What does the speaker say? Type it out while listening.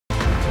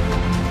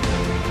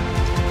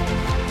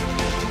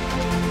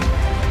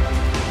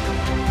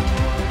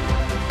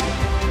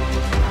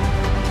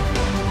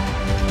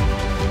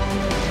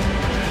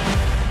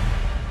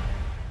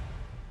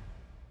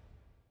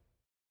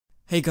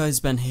Hey guys,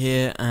 Ben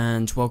here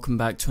and welcome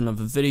back to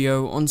another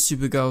video on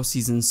Supergirl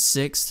Season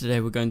 6. Today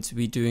we're going to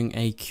be doing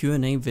a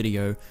Q&A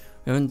video.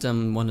 We haven't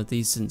done one of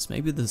these since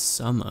maybe the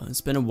summer.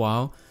 It's been a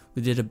while.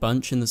 We did a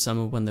bunch in the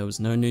summer when there was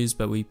no news,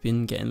 but we've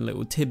been getting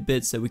little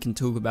tidbits that we can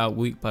talk about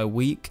week by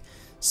week.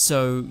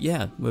 So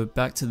yeah, we're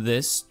back to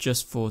this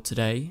just for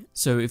today.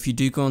 So if you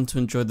do go on to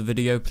enjoy the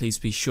video, please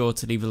be sure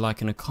to leave a like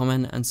and a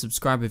comment and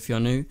subscribe if you're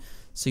new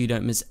so you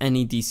don't miss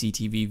any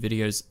DCTV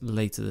videos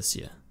later this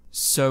year.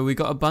 So we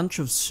got a bunch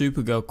of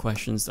Supergirl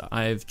questions that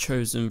I've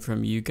chosen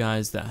from you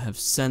guys that have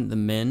sent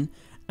them in,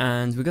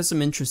 and we got some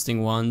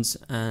interesting ones,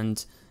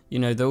 and you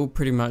know, they're all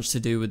pretty much to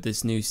do with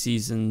this new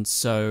season,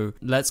 so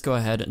let's go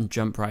ahead and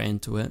jump right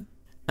into it.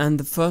 And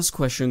the first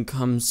question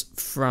comes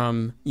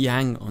from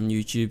Yang on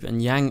YouTube,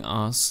 and Yang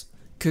asks,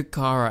 could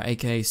Kara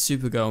aka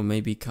Supergirl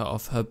maybe cut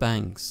off her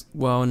bangs?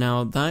 Well,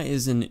 now that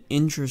is an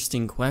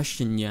interesting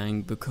question,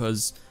 Yang,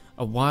 because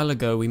a while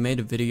ago we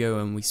made a video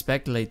and we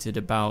speculated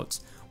about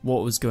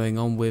what was going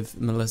on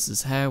with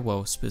Melissa's hair,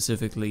 well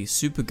specifically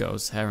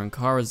Supergirl's hair and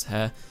Kara's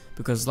hair,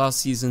 because last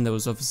season there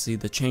was obviously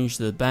the change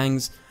to the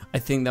bangs. I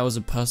think that was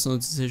a personal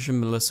decision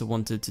Melissa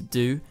wanted to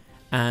do,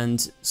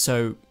 and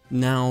so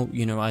now,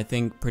 you know, I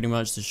think pretty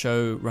much the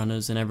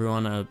showrunners and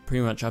everyone are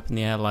pretty much up in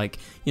the air, like,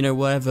 you know,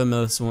 whatever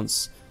Melissa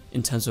wants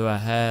in terms of her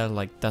hair,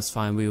 like, that's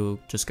fine, we will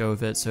just go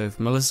with it. So if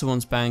Melissa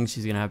wants bangs,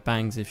 she's gonna have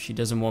bangs. If she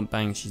doesn't want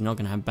bangs, she's not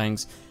gonna have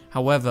bangs.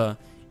 However,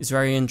 it's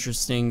very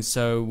interesting,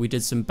 so we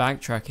did some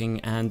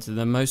backtracking, and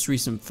the most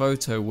recent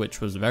photo,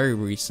 which was very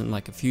recent,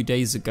 like a few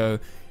days ago,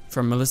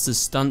 from Melissa's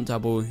stunt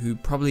double, who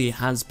probably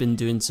has been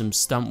doing some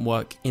stunt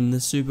work in the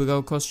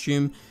Supergirl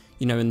costume,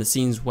 you know, in the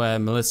scenes where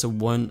Melissa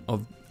wouldn't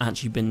have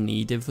actually been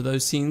needed for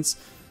those scenes.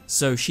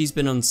 So she's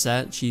been on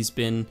set, she's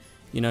been,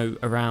 you know,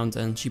 around,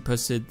 and she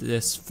posted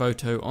this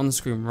photo on the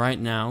screen right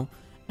now.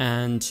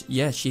 And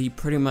yeah, she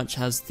pretty much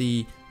has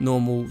the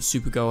normal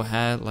Supergirl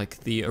hair, like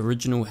the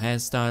original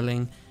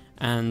hairstyling,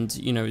 and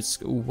you know, it's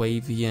all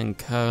wavy and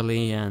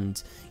curly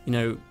and, you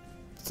know,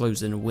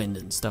 flows in the wind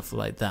and stuff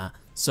like that.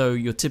 So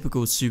your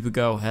typical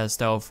Supergirl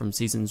hairstyle from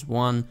seasons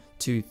 1,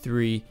 2,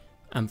 3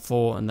 and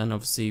 4, and then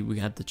obviously we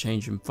had the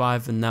change in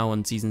 5, and now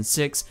on season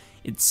 6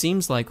 it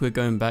seems like we're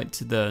going back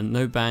to the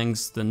no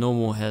bangs, the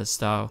normal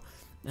hairstyle.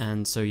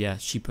 And so yeah,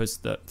 she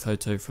posted that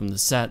photo from the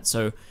set.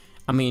 So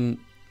I mean,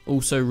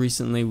 also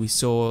recently we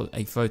saw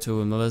a photo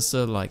of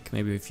Melissa, like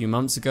maybe a few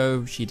months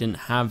ago. She didn't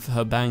have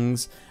her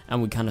bangs,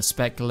 and we kind of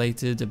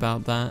speculated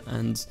about that,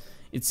 and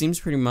it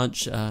seems pretty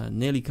much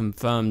nearly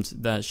confirmed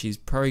that she's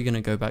probably going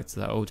to go back to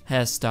that old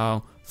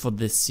hairstyle for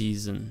this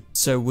season.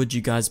 So would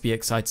you guys be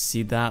excited to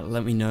see that?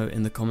 Let me know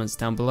in the comments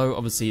down below.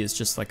 Obviously it's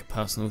just like a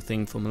personal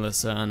thing for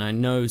Melissa, and I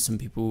know some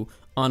people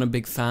aren't a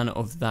big fan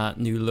of that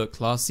new look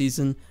last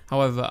season.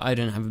 However, I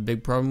don't have a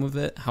big problem with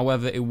it.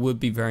 However, it would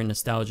be very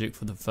nostalgic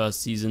for the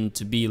first season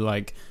to be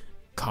like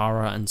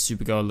Kara and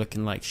Supergirl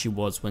looking like she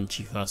was when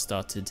she first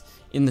started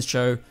in the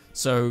show.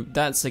 So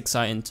that's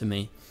exciting to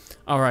me.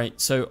 Alright,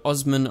 so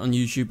Osman on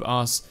YouTube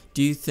asks,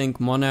 do you think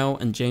Mon-El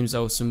and James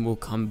Olsen will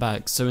come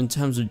back? So in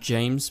terms of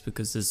James,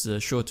 because this is a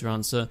shorter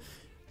answer,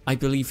 I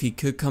believe he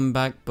could come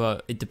back,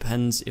 but it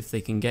depends if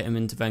they can get him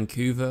into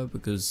Vancouver,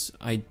 because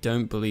I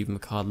don't believe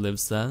McCard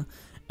lives there,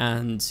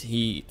 and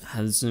he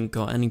hasn't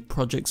got any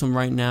projects on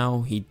right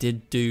now. He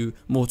did do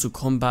Mortal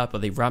Kombat,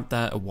 but they wrapped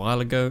that a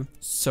while ago,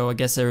 so I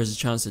guess there is a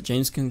chance that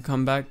James can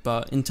come back.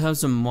 But in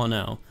terms of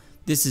Mon-El,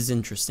 this is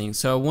interesting.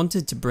 So I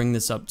wanted to bring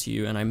this up to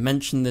you, and I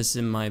mentioned this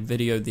in my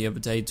video the other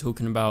day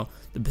talking about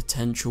the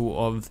potential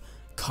of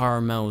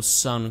Caramel's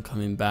son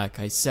coming back.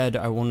 I said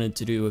I wanted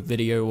to do a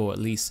video, or at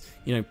least,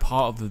 you know,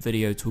 part of a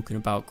video talking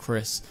about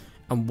Chris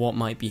and what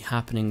might be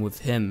happening with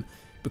him,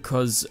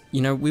 because,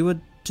 you know, we were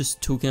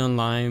just talking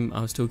online.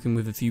 I was talking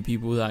with a few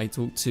people that I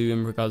talked to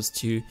in regards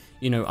to,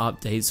 you know,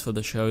 updates for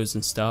the shows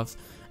and stuff,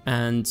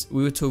 and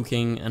we were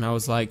talking, and I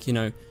was like, you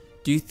know,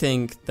 do you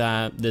think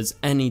that there's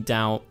any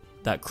doubt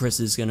that Chris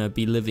is going to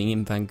be living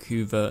in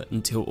Vancouver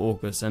until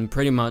August? And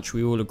pretty much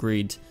we all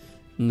agreed,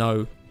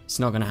 no, it's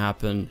not going to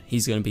happen.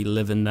 He's going to be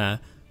living there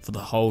for the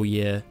whole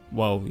year.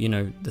 Well, you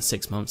know, the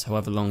 6 months,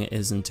 however long it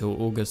is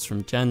until August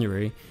from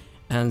January.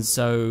 And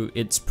so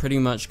it's pretty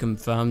much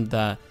confirmed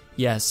that,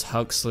 yes,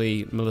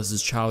 Huxley,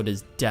 Melissa's child,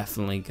 is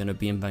definitely going to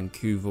be in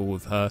Vancouver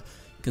with her,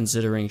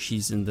 considering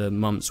she's in the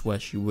months where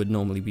she would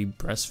normally be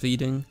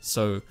breastfeeding.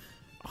 So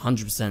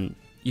 100%,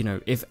 you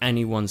know, if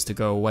anyone's to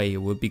go away, it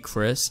would be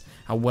Chris.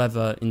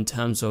 However, in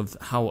terms of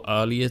how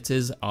early it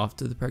is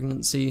after the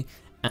pregnancy,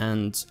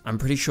 and I'm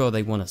pretty sure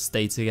they want to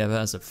stay together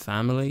as a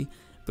family,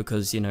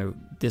 because, you know,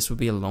 this would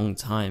be a long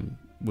time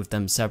with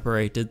them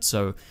separated.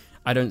 So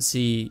I don't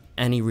see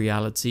any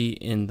reality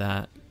in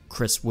that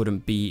Chris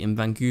wouldn't be in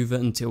Vancouver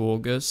until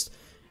August.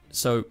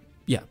 So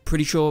yeah,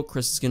 pretty sure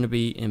Chris is going to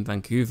be in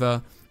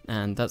Vancouver,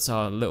 and that's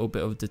our little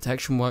bit of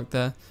detection work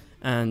there.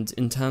 And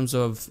in terms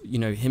of, you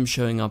know, him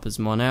showing up as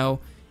Mon-El,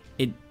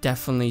 it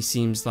definitely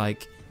seems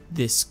like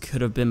this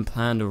could have been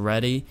planned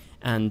already.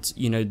 And,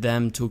 you know,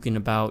 them talking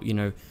about, you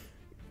know,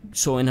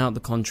 sorting out the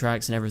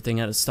contracts and everything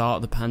at the start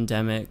of the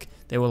pandemic,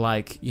 they were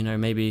like, you know,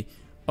 maybe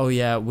oh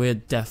yeah, we're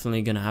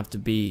definitely going to have to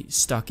be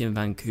stuck in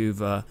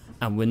Vancouver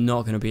and we're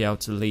not going to be able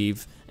to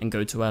leave and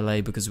go to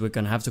LA because we're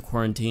going to have to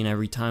quarantine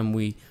every time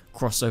we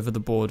cross over the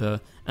border.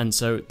 And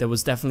so there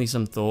was definitely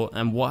some thought.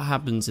 And what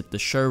happens if the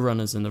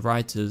showrunners and the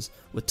writers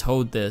were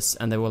told this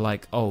and they were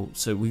like, oh,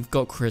 so we've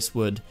got Chris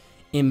Wood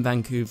in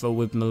Vancouver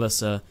with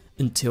Melissa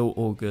until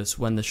August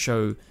when the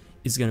show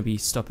is going to be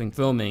stopping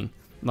filming.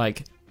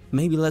 Like,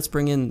 maybe let's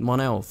bring in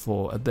Mon-El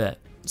for a bit.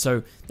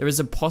 So there is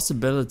a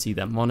possibility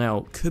that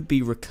Mon-El could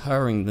be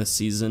recurring this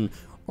season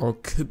or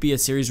could be a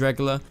series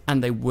regular,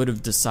 and they would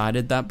have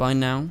decided that by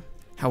now.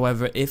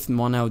 However, if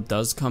Mon-El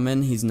does come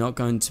in, he's not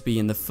going to be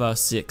in the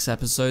first 6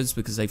 episodes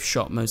because they've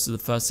shot most of the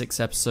first 6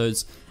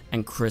 episodes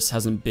and Chris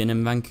hasn't been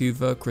in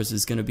Vancouver. Chris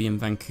is going to be in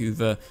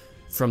Vancouver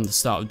from the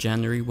start of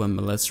January when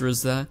Melissa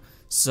is there.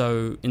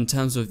 So in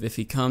terms of if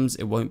he comes,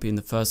 it won't be in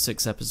the first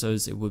 6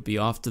 episodes, it would be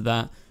after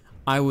that.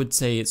 I would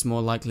say it's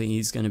more likely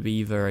he's going to be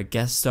either a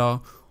guest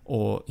star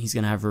or he's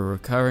going to have a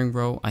recurring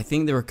role. I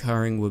think the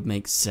recurring would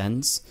make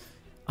sense.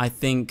 I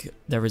think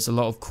there is a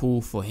lot of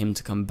call for him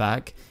to come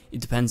back.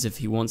 It depends if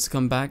he wants to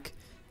come back,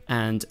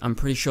 and I'm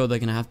pretty sure they're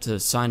going to have to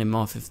sign him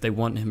off if they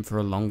want him for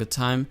a longer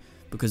time,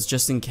 because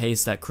just in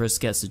case that Chris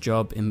gets a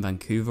job in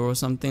Vancouver or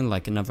something,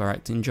 like another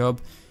acting job,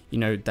 you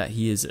know, that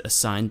he is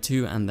assigned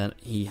to and that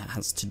he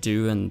has to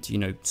do, and, you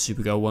know,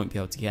 Supergirl won't be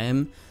able to get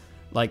him.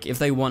 Like, if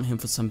they want him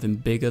for something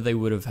bigger, they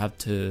would have had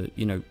to,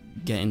 you know,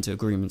 get into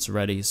agreements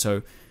already.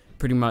 So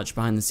pretty much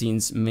behind the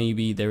scenes,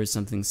 maybe there is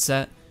something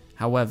set.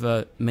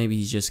 However, maybe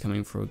he's just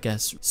coming for a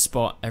guest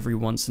spot every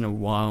once in a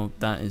while.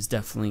 That is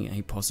definitely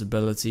a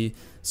possibility.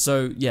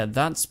 So yeah,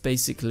 that's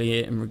basically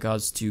it in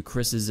regards to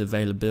Chris's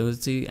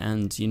availability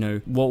and, you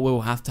know, what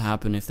will have to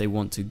happen if they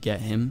want to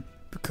get him.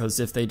 Because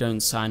if they don't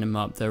sign him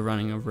up, they're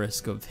running a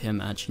risk of him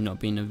actually not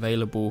being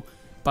available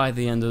by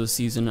the end of the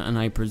season, and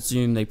I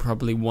presume they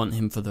probably want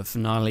him for the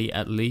finale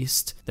at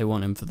least. They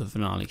want him for the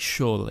finale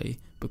surely,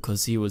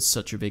 because he was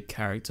such a big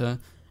character.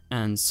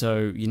 And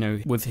so, you know,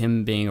 with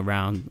him being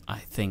around, I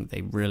think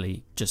they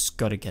really just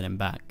got to get him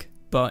back.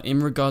 But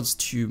in regards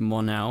to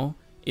Mon-El,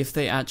 if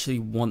they actually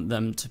want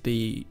them to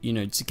be, you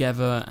know,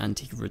 together and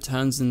he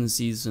returns in the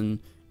season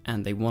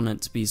and they want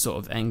it to be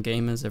sort of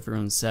endgame as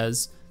everyone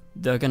says,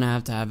 they're going to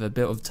have a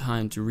bit of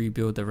time to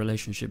rebuild their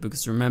relationship,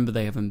 because remember,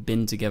 they haven't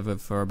been together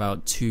for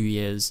about 2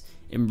 years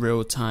in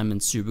real time in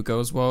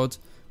Supergirl's world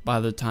by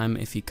the time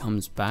if he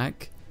comes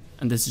back.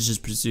 And this is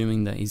just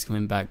presuming that he's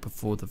coming back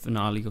before the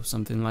finale or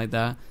something like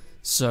that.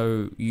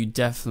 So you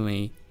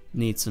definitely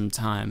need some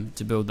time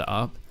to build that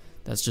up.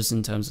 That's just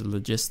in terms of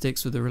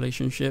logistics with the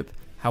relationship.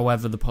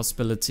 However, the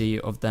possibility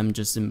of them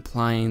just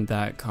implying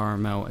that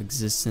Caramel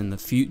exists in the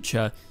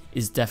future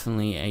is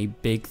definitely a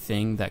big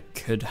thing that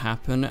could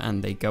happen,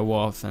 and they go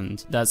off,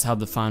 and that's how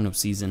the final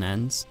season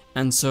ends.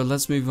 And so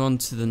let's move on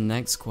to the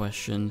next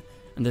question,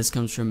 and this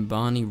comes from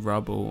Barney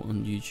Rubble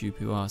on YouTube,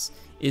 who asks,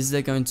 is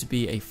there going to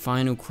be a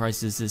final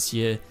crisis this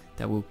year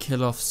that will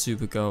kill off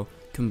Supergirl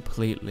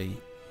completely?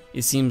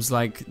 It seems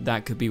like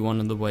that could be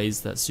one of the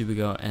ways that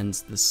Supergirl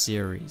ends the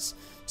series.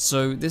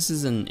 So this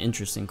is an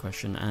interesting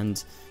question,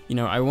 and you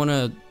know, I want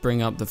to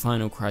bring up the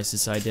final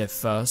crisis idea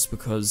first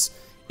because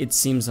it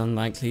seems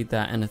unlikely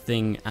that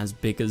anything as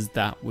big as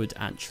that would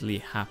actually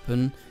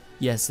happen.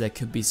 Yes, there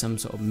could be some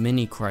sort of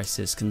mini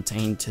crisis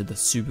contained to the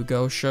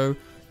Supergirl show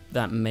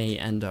that may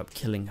end up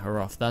killing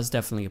her off. That's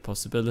definitely a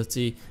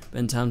possibility, but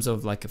in terms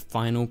of like a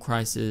final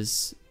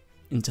crisis,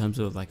 in terms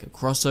of like a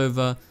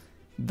crossover,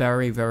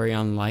 very, very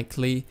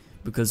unlikely,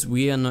 because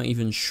we are not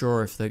even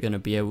sure if they're going to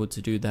be able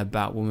to do their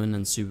Batwoman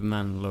and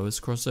Superman and Lois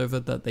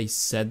crossover that they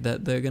said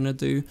that they're going to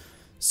do.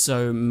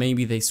 So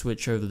maybe they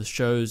switch over the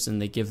shows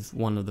and they give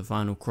one of the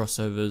final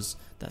crossovers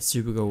that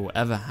Supergirl will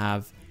ever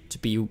have to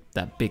be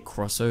that big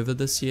crossover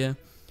this year.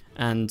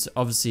 And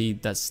obviously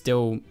that's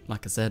still,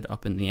 like I said,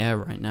 up in the air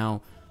right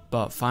now.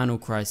 But final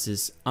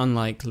crisis,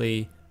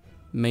 unlikely.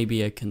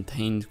 Maybe a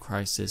contained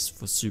crisis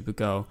for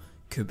Supergirl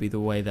could be the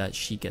way that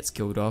she gets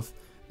killed off.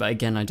 But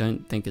again, I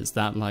don't think it's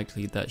that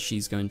likely that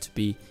she's going to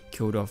be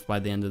killed off by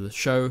the end of the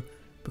show,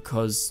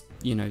 because,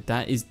 you know,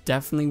 that is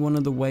definitely one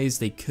of the ways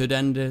they could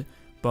end it.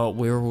 But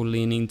we're all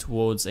leaning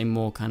towards a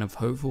more kind of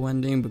hopeful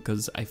ending,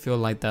 because I feel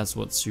like that's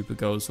what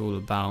Supergirl is all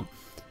about.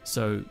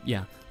 So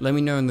yeah, let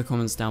me know in the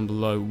comments down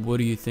below, what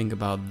do you think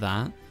about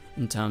that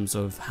in terms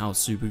of how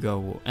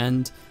Supergirl will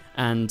end?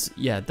 And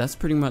yeah, that's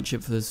pretty much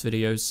it for this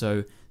video.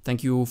 So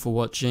thank you all for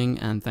watching,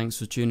 and thanks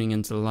for tuning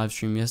into the live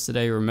stream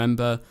yesterday.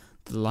 Remember,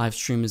 the live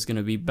stream is going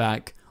to be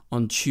back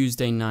on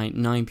Tuesday night,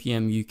 9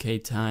 PM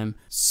UK time.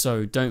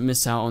 So don't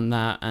miss out on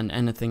that and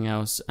anything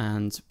else.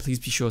 And please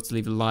be sure to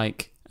leave a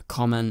like, a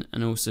comment,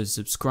 and also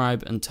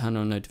subscribe and turn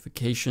on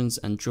notifications,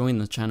 and join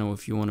the channel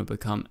if you want to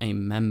become a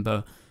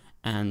member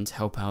and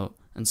help out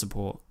and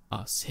support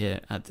us here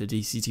at the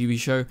DCTV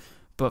show.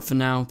 But for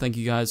now, thank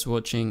you guys for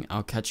watching.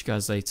 I'll catch you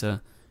guys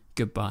later.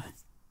 Goodbye.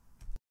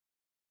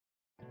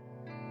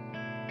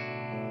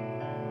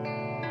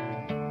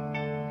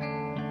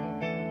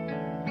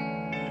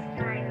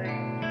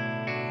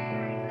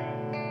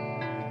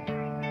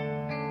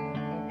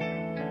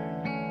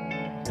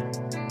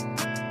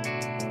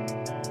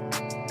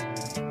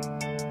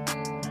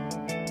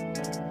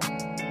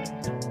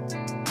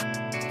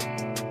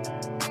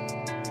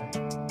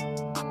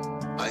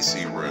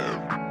 spicy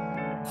room.